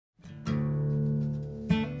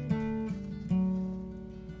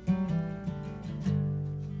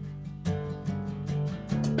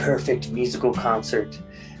perfect musical concert.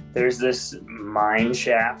 There's this mine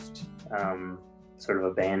shaft, sort of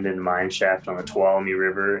abandoned mine shaft on the Tuolumne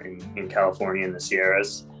River in California in the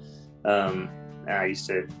Sierras. I used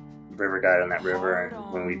to river guide on that river,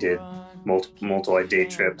 and when we did multiple day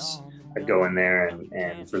trips, I'd go in there,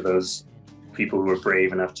 and for those people who were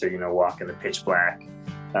brave enough to, walk in the pitch black,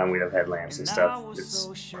 we'd have headlamps and stuff.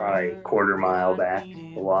 It's probably a quarter mile back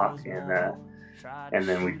the walk, and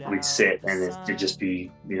then we'd sit, and it'd just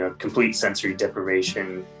be, complete sensory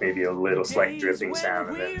deprivation, maybe a little slight dripping sound,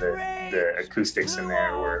 and then the acoustics in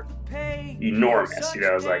there were enormous.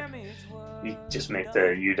 It was like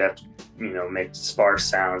you'd have to, make sparse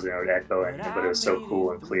sounds, and it would echo, but it was so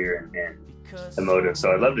cool and clear and emotive.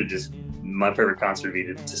 So I'd love to my favorite concert would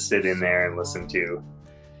be to sit in there and listen to,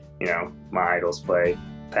 my idols play,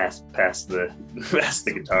 pass the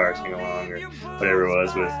guitar, sing along, or whatever it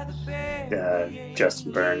was with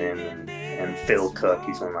Justin Vernon and Phil Cook.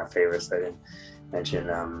 He's one of my favorites. I didn't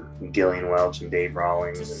mention Gillian Welch and Dave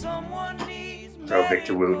Rawlings, and throw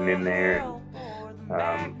Victor Wooten in there,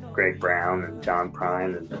 and Greg Brown and John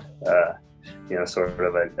Prine, and sort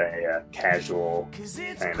of a casual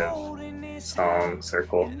kind of song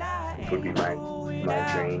circle would be my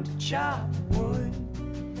dream.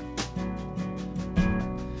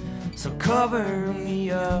 So cover me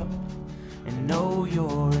up and know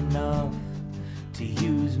you're enough to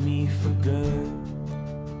use me for good.